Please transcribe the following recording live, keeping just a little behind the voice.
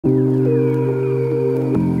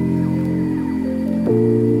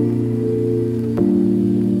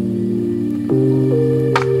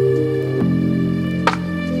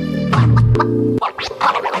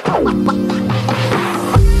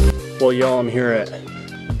here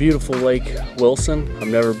at beautiful Lake Wilson. I've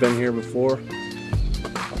never been here before.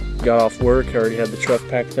 Got off work, already had the truck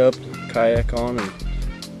packed up, kayak on, and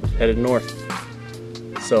headed north.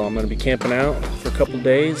 So I'm going to be camping out for a couple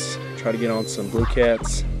days, try to get on some blue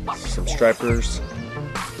cats, some stripers.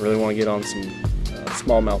 Really want to get on some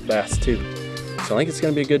smallmouth bass too. So I think it's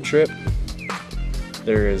going to be a good trip.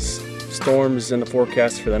 There is storms in the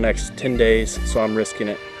forecast for the next 10 days, so I'm risking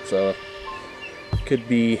it. So it could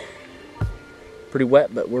be pretty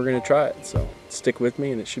wet, but we're going to try it. So stick with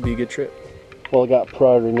me and it should be a good trip. Well, I got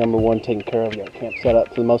priority number 1 taken care of. Got camp set up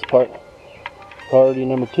for the most part. Priority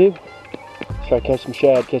number 2, try to catch some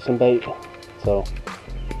shad, catch some bait. So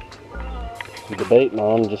I'm debating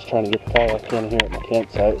on just trying to get the kayak in here at my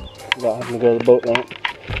campsite without having to go to the boat ramp.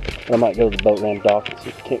 I might go to the boat ramp dock and see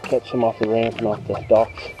if I can't catch some off the ramp and off the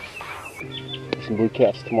docks. Get some blue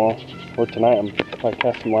cats tomorrow or tonight. I'm probably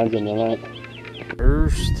cast some lines in tonight.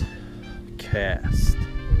 First cast.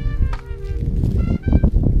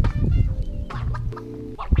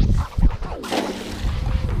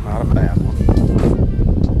 Not a bad one.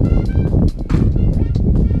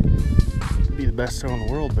 Could be the best throw in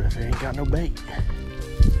the world, but if it ain't got no bait.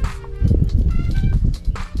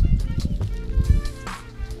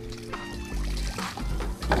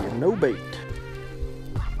 No bait.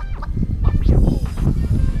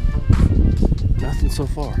 Nothing so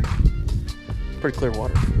far. Pretty clear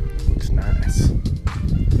water. Looks nice.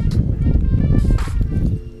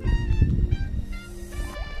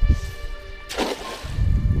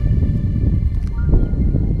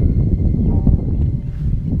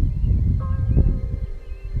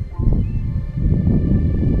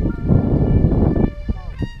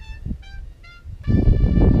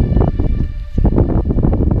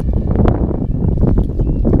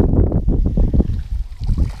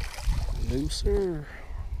 Sir,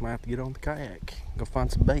 might have to get on the kayak, go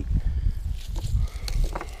find some bait.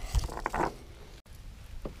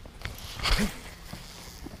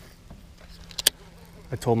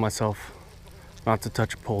 I told myself not to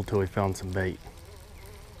touch a pole till we found some bait,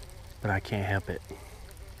 but I can't help it.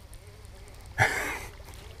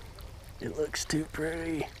 It looks too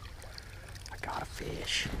pretty. I got a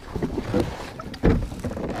fish.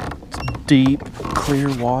 It's deep,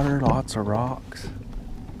 clear water, lots of rocks.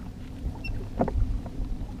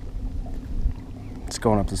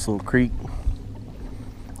 Going up this little creek,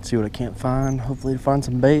 see what I can't find. Hopefully to find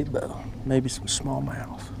some bait, but maybe some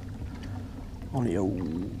smallmouth on the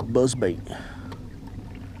old buzz bait.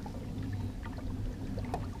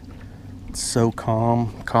 It's so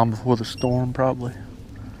calm before the storm probably.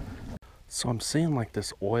 So I'm seeing like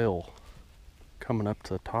this oil coming up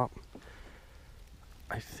to the top.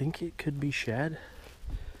 I think it could be shad,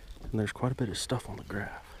 and there's quite a bit of stuff on the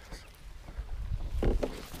graph.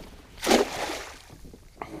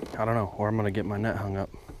 I don't know where I'm gonna get my net hung up.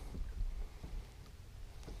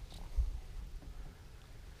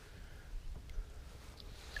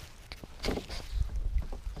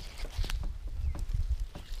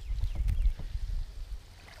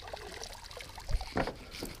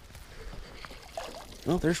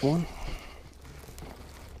 Oh, there's one.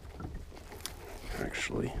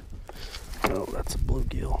 Actually, no, that's a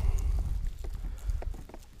bluegill.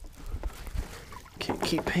 Can't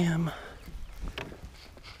keep him.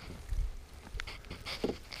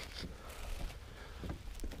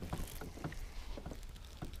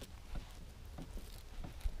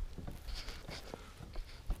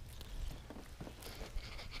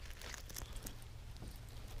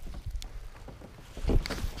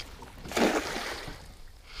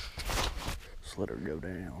 Let her go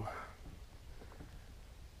down.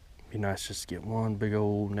 Be nice just to get one big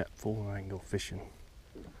old net full and I can go fishing.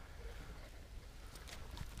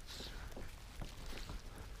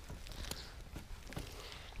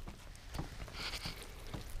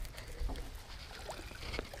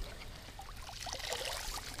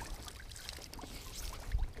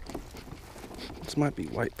 This might be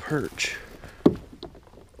white perch.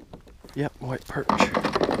 Yep, white perch.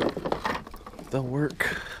 They'll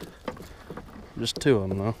work. Just 2 of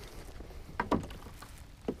them though.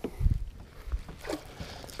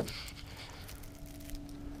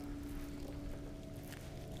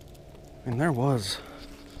 And there was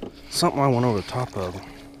something I went over the top of.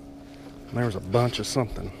 And there was a bunch of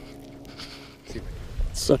something.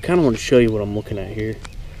 So I kind of want to show you what I'm looking at here.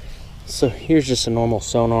 So here's just a normal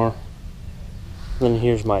sonar. Then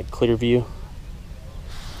here's my clear view.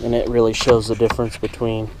 And it really shows the difference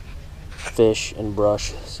between fish and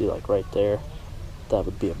brush. See, like right there, that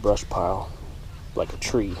would be a brush pile, like a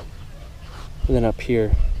tree. And then up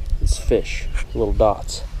here is fish, little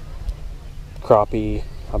dots. Crappie,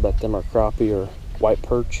 I bet them are crappie or white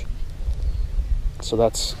perch. So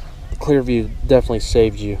that's, Clearview definitely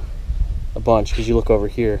saved you a bunch, because you look over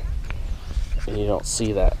here and you don't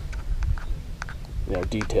see that, you know,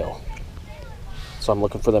 detail. So I'm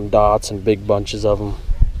looking for them dots and big bunches of them.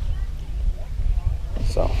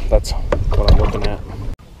 So that's what I'm looking at.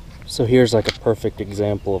 So here's like a perfect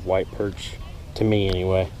example of white perch, to me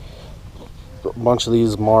anyway. A bunch of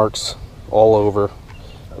these marks all over,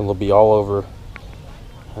 and they'll be all over,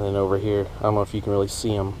 and then over here, I don't know if you can really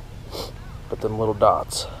see them, but them little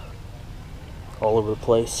dots all over the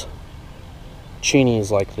place. Cheney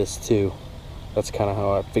is like this too. That's kind of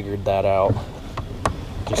how I figured that out.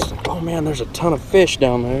 Just, oh man, there's a ton of fish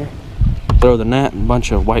down there. Throw the net and a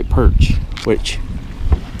bunch of white perch, which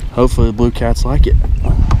hopefully the blue cats like it.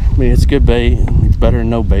 I mean, it's good bait. It's better than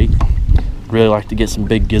no bait. I'd really like to get some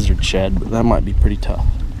big gizzard shad, but that might be pretty tough.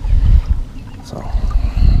 So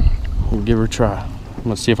we'll give her a try. I'm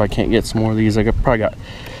gonna see if I can't get some more of these. I probably got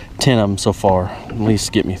 10 of them so far, at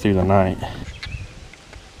least get me through the night.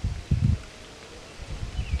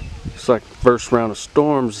 It's like the first round of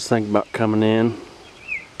storms is thinking about coming in.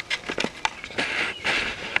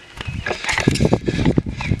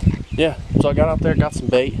 Yeah, so I got out there, got some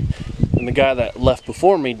bait, and the guy that left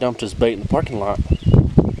before me dumped his bait in the parking lot,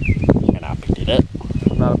 and I picked it up.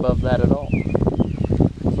 I'm not above that at all.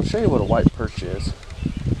 So I'll show you what a white perch is.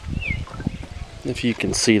 If you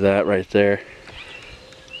can see that right there.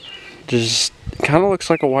 Just kind of looks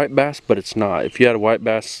like a white bass, but it's not. If you had a white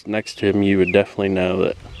bass next to him, you would definitely know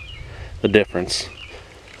that the difference.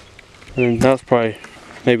 And that was probably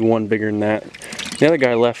maybe one bigger than that. The other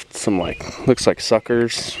guy left some, like, looks like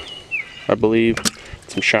suckers, I believe,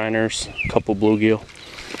 some shiners, a couple bluegill.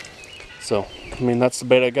 So, I mean, that's the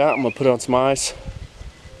bait I got. I'm gonna put it on some ice.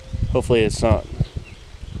 Hopefully it's not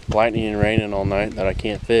lightning and raining all night that I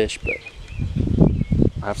can't fish, but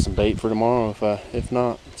I have some bait for tomorrow if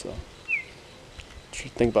not. So,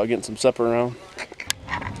 should think about getting some supper around.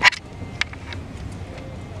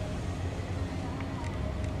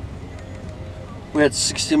 We had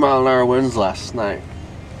 60-mile-an-hour winds last night.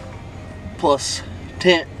 Plus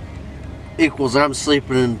tent equals I'm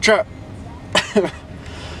sleeping in the truck.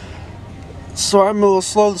 So I'm a little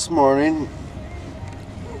slow this morning.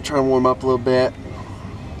 Trying to warm up a little bit.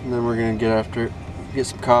 And then we're gonna get after it. Get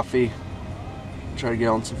some coffee. Try to get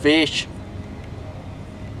on some fish.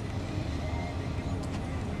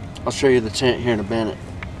 I'll show you the tent here in a minute.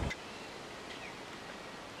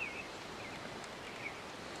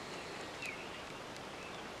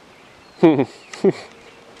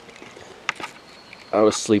 I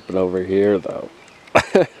was sleeping over here though.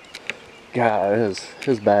 God, it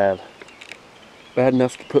was bad. Bad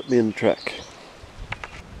enough to put me in the truck.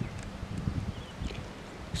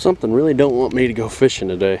 Something really don't want me to go fishing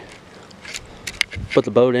today. Put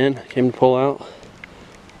the boat in, came to pull out,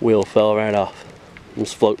 wheel fell right off. It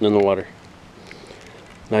was floating in the water.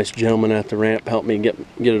 Nice gentleman at the ramp helped me get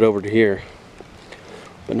it over to here.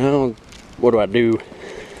 But now, what do?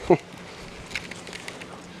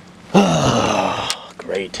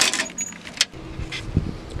 Great.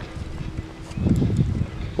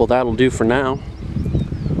 Well, that'll do for now.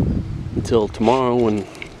 Until tomorrow when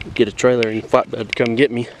we get a trailer and flatbed to come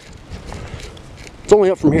get me. It's only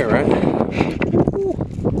up from here, right? Woo.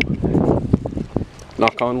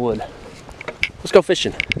 Knock on wood. Let's go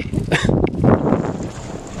fishing.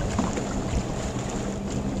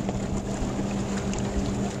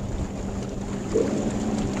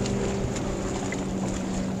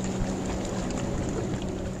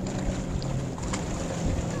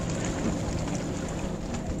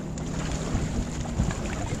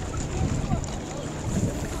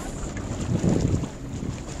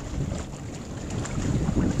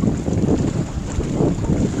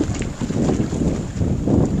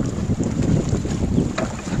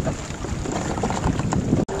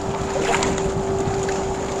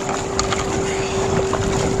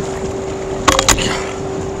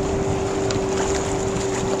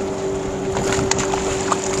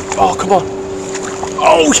 Oh, come on.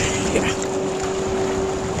 Oh, yeah.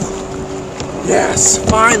 Yes,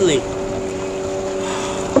 finally.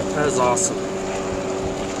 That is awesome.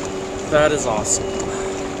 That is awesome.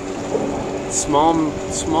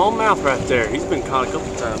 Small mouth right there. He's been caught a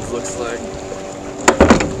couple times, looks like.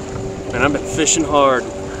 And I've been fishing hard.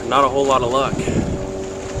 Not a whole lot of luck.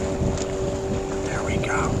 There we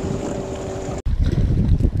go.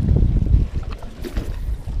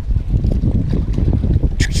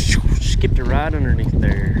 Skipped it right underneath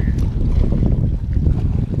there.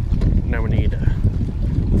 Now we need a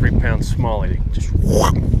 3-pound smallie to just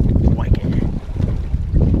whack it.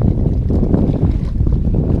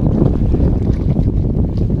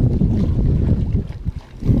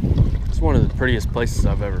 one of the prettiest places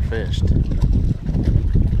I've ever fished.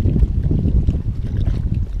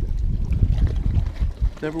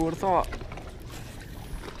 Never would have thought.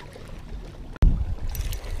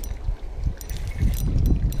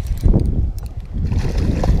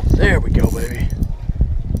 There we go, baby.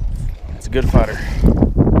 It's a good fighter.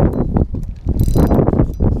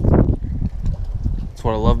 That's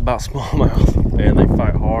what I love about smallmouth. Man, they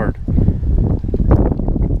fight hard.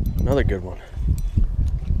 Another good one.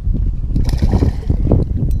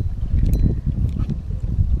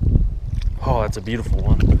 Oh, that's a beautiful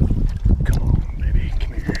one. Come on, baby,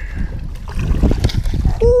 come here.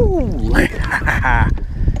 Ooh,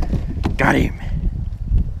 got him.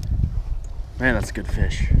 Man, that's a good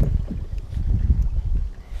fish.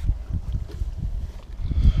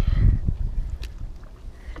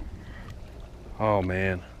 Oh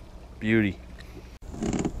man, beauty.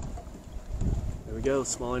 There we go,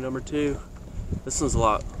 smallie number 2. This one's a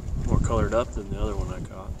lot more colored up than the other one I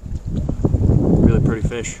caught. Really pretty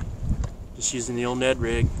fish. Just using the old Ned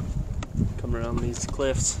rig, coming around these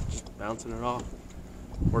cliffs, just bouncing it off,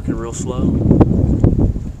 working real slow.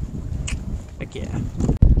 Heck yeah.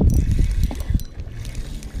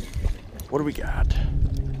 What do we got?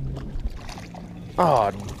 Oh,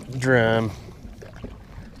 drum.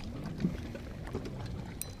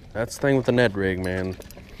 That's the thing with the Ned rig, man.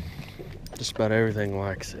 Just about everything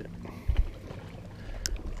likes it.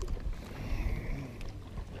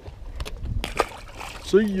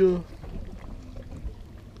 See ya.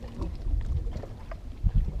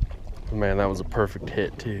 Man, that was a perfect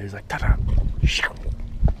hit too. He's like, ta-da.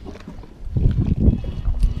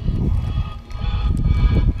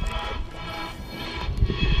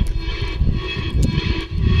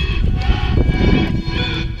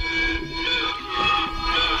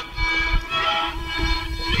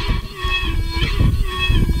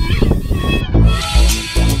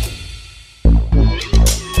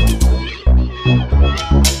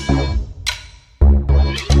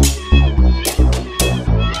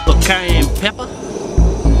 Cayenne pepper.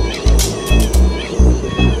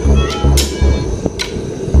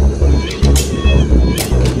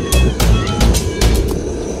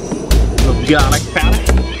 Little garlic powder.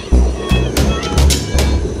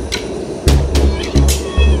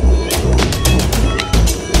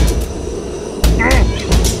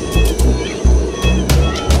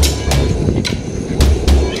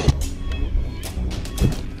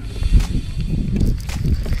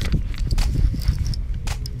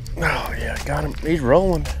 Oh yeah, got him. He's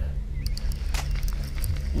rolling.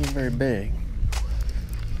 He's very big.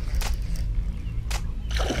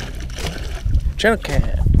 Channel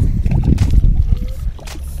cat.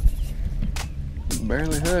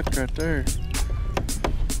 Barely hooked right there.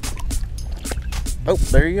 Oh,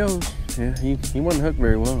 there he goes. Yeah, he wasn't hooked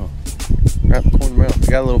very well. Right in the corner mouth.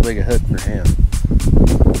 Got a little big a hook for him.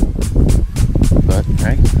 But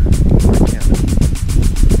hey,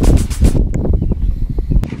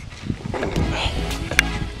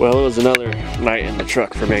 well, it was another night in the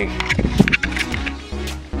truck for me.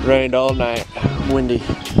 Rained all night, windy.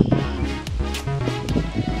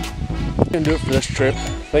 Gonna do it for this trip.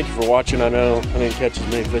 Thank you for watching. I know I didn't catch as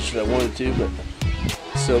many fish as I wanted to, but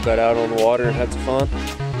still got out on the water and had some fun.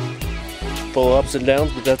 Full of ups and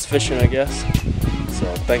downs, but that's fishing, I guess. So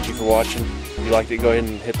thank you for watching. If you liked it, go ahead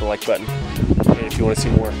and hit the like button. And if you want to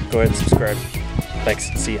see more, go ahead and subscribe. Thanks.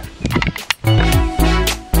 See ya.